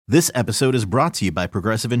This episode is brought to you by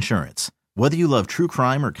Progressive Insurance. Whether you love true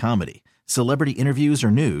crime or comedy, celebrity interviews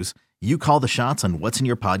or news, you call the shots on what's in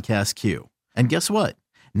your podcast queue. And guess what?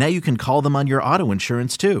 Now you can call them on your auto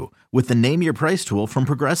insurance too with the Name Your Price tool from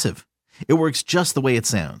Progressive. It works just the way it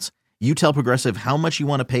sounds. You tell Progressive how much you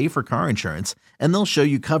want to pay for car insurance, and they'll show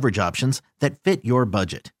you coverage options that fit your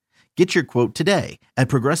budget. Get your quote today at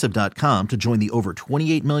Progressive.com to join the over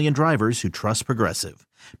 28 million drivers who trust Progressive.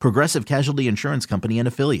 Progressive Casualty Insurance Company and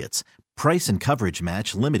Affiliates. Price and coverage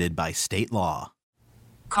match limited by state law.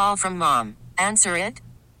 Call from mom. Answer it.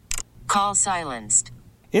 Call silenced.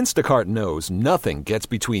 Instacart knows nothing gets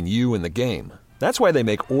between you and the game. That's why they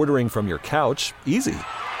make ordering from your couch easy.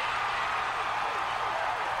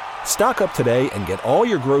 Stock up today and get all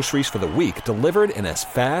your groceries for the week delivered in as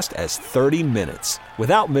fast as 30 minutes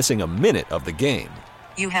without missing a minute of the game.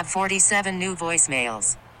 You have 47 new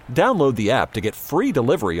voicemails. Download the app to get free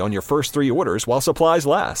delivery on your first 3 orders while supplies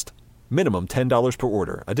last. Minimum $10 per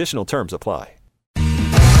order. Additional terms apply.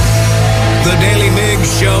 The Daily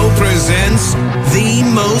Migs Show presents the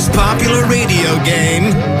most popular radio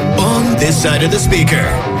game on this side of the speaker.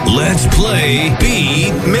 Let's play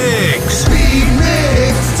Beat Migs. Beat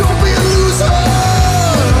Migs, don't be a loser.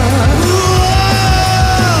 Whoa!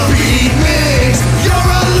 Beat Migs,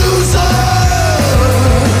 you're a loser.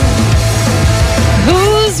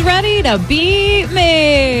 Who's ready to beat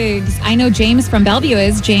Migs? I know James from Bellevue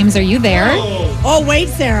is. James, are you there? Oh, wait,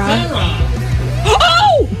 Sara.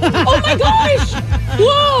 Oh my gosh!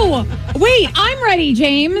 Whoa! Wait, I'm ready,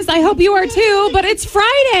 James. I hope you are too, but it's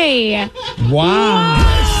Friday. Wow.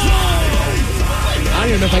 I don't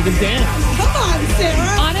even know if I can dance. Come on,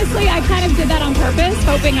 Sara. Honestly, I kind of did that on purpose,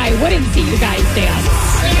 hoping I wouldn't see you guys dance.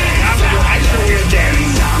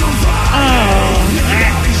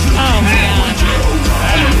 Oh man.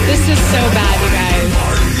 This is so bad, you guys.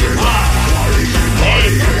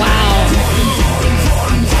 Wow.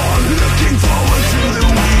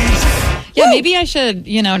 Yeah, maybe I should,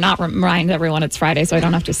 not remind everyone it's Friday so I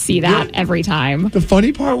don't have to see that every time. The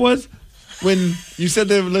funny part was when you said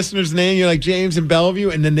the listener's name, you're like James and Bellevue,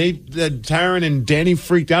 and then Taryn and Danny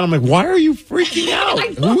freaked out. I'm like, why are you freaking out?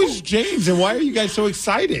 Who is James, and why are you guys so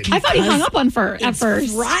excited? I thought he hung up on at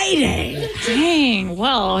first. Friday. Dang.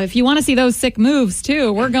 Well, if you want to see those sick moves,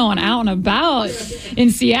 too, we're going out and about in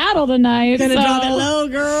Seattle tonight. Gonna drop it low,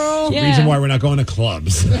 girl. Yeah. Reason why we're not going to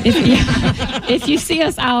clubs. If you see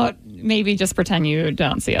us out, maybe just pretend you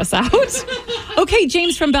don't see us out. Okay,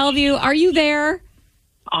 James from Bellevue, are you there?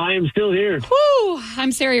 I am still here. Whew.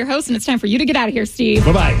 I'm Sara, your host, and it's time for you to get out of here, Steve.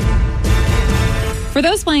 Bye-bye. For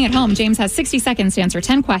those playing at home, James has 60 seconds to answer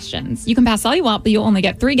 10 questions. You can pass all you want, but you'll only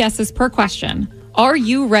get 3 guesses per question. Are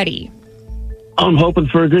you ready? I'm hoping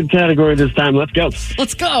for a good category this time. Let's go.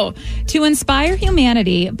 Let's go. To inspire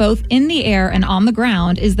humanity, both in the air and on the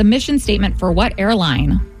ground, is the mission statement for what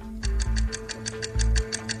airline?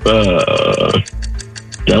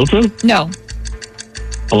 Delta? No.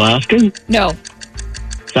 Alaska? No.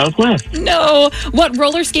 Southwest? No. What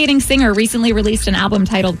roller skating singer recently released an album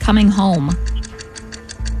titled Coming Home?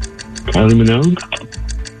 Kylie Minogue?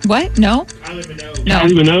 What? No? No.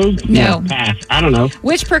 Kylie Minogue? No. Pass. I don't know.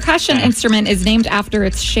 Which percussion instrument is named after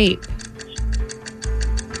its shape?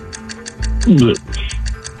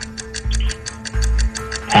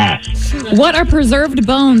 Pass. What are preserved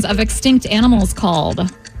bones of extinct animals called?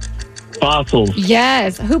 Fossils.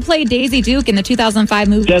 Yes. Who played Daisy Duke in the 2005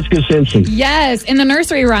 movie? Jessica Simpson. Yes. In the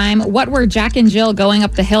nursery rhyme, what were Jack and Jill going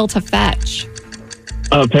up the hill to fetch?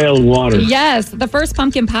 A pail of water. Yes. The first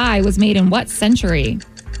pumpkin pie was made in what century?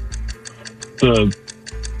 The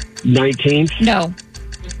 19th? No.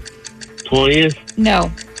 20th?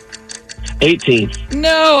 No. 18th?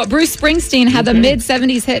 No. Bruce Springsteen had the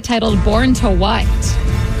mid-70s hit titled Born to What?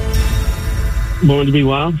 Born to be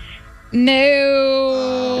Wild? No.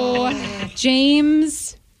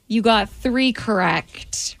 James, you got 3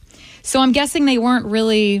 correct. So I'm guessing they weren't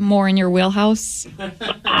really more in your wheelhouse?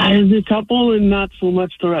 There's a couple and not so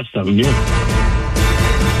much the rest of them, yeah.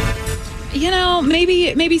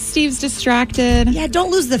 Maybe Steve's distracted. Yeah, don't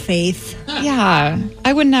lose the faith. Yeah,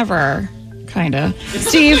 I would never. Kinda.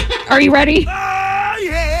 Steve, are you ready?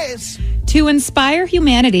 Yes. To inspire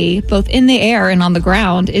humanity, both in the air and on the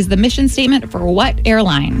ground, is the mission statement for what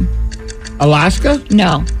airline? Alaska?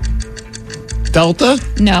 No. Delta?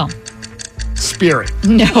 No. Spirit?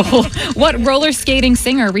 No. What roller skating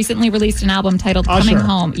singer recently released an album titled Coming Usher.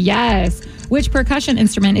 Home? Yes. Which percussion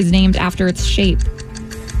instrument is named after its shape?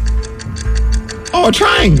 Oh, a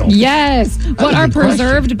triangle. Yes. What are a good question.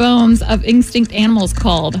 preserved bones of extinct animals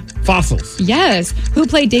called? Fossils. Yes. Who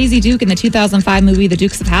played Daisy Duke in the 2005 movie The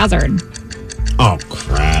Dukes of Hazzard? Oh,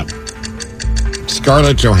 crap.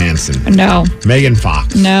 Scarlett Johansson. No. Megan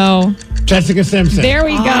Fox. No. Jessica Simpson. There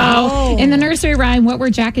we go. In the nursery rhyme, what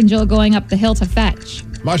were Jack and Jill going up the hill to fetch?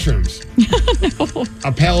 Mushrooms. No.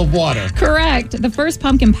 A pail of water. Correct. The first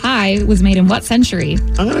pumpkin pie was made in what century?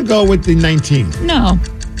 I'm going to go with the 19th. No.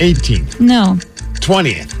 18th. No.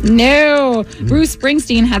 20th. No. Bruce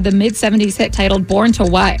Springsteen had the mid-70s hit titled Born to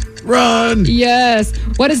What? Run. Yes.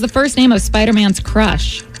 What is the first name of Spider-Man's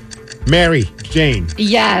crush? Mary Jane.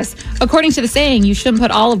 Yes. According to the saying, you shouldn't put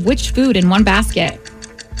all of which food in one basket?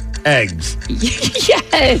 Eggs.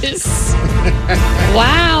 Yes.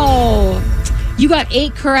 Wow. You got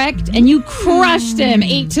 8 correct, and you crushed him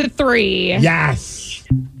 8-3. Yes.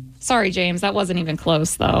 Sorry, James. That wasn't even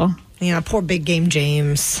close, though. Yeah, poor big game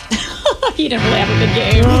James. He didn't really have a good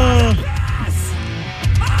game.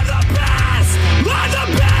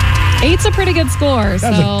 8's a pretty good score.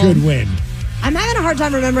 That's a good win. I'm having a hard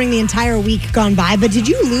time remembering the entire week gone by, but did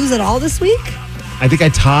you lose at all this week? I think I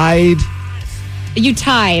tied. You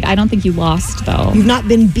tied. I don't think you lost, though. You've not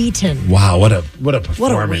been beaten. Wow, what a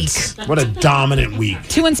performance. What a dominant week.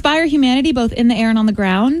 To inspire humanity both in the air and on the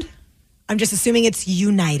ground? I'm just assuming it's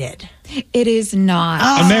United. It is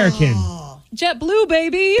not. American. JetBlue,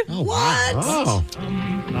 baby. Oh, what? Wow.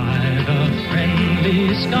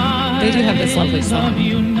 They do have this lovely song.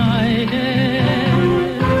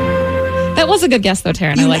 That was a good guess, though,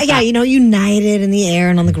 Taryn. I like that. United in the air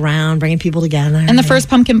and on the ground, bringing people together. And the first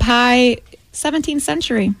pumpkin pie, 17th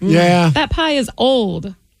century. Yeah. That pie is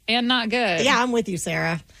old and not good. Yeah, I'm with you,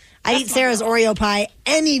 Sarah. I'd eat Sarah's Oreo pie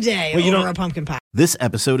any day over a pumpkin pie. This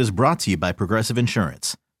episode is brought to you by Progressive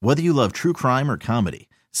Insurance. Whether you love true crime or comedy,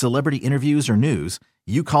 celebrity interviews or news,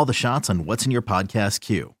 you call the shots on what's in your podcast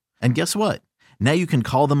queue. And guess what? Now you can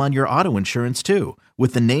call them on your auto insurance too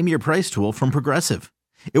with the Name Your Price tool from Progressive.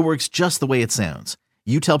 It works just the way it sounds.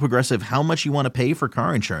 You tell Progressive how much you want to pay for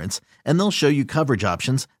car insurance, and they'll show you coverage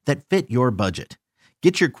options that fit your budget.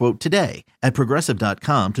 Get your quote today at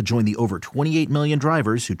Progressive.com to join the over 28 million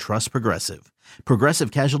drivers who trust Progressive.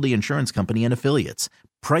 Progressive Casualty Insurance Company and Affiliates.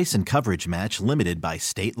 Price and coverage match limited by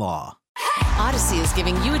state law. Odyssey is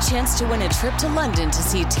giving you a chance to win a trip to London to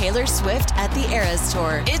see Taylor Swift at the Eras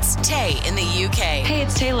Tour. It's Tay in the UK. Hey,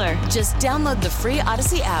 it's Taylor. Just download the free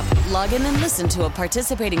Odyssey app, log in and listen to a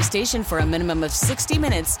participating station for a minimum of 60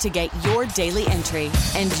 minutes to get your daily entry.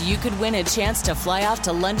 And you could win a chance to fly off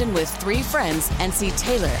to London with 3 friends and see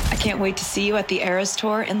Taylor. I can't wait to see you at the Eras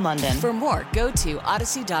Tour in London. For more, go to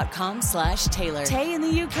odyssey.com/Taylor. Tay in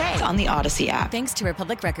the UK. It's on the Odyssey app. Thanks to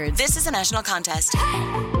Republic Records. This is a national contest.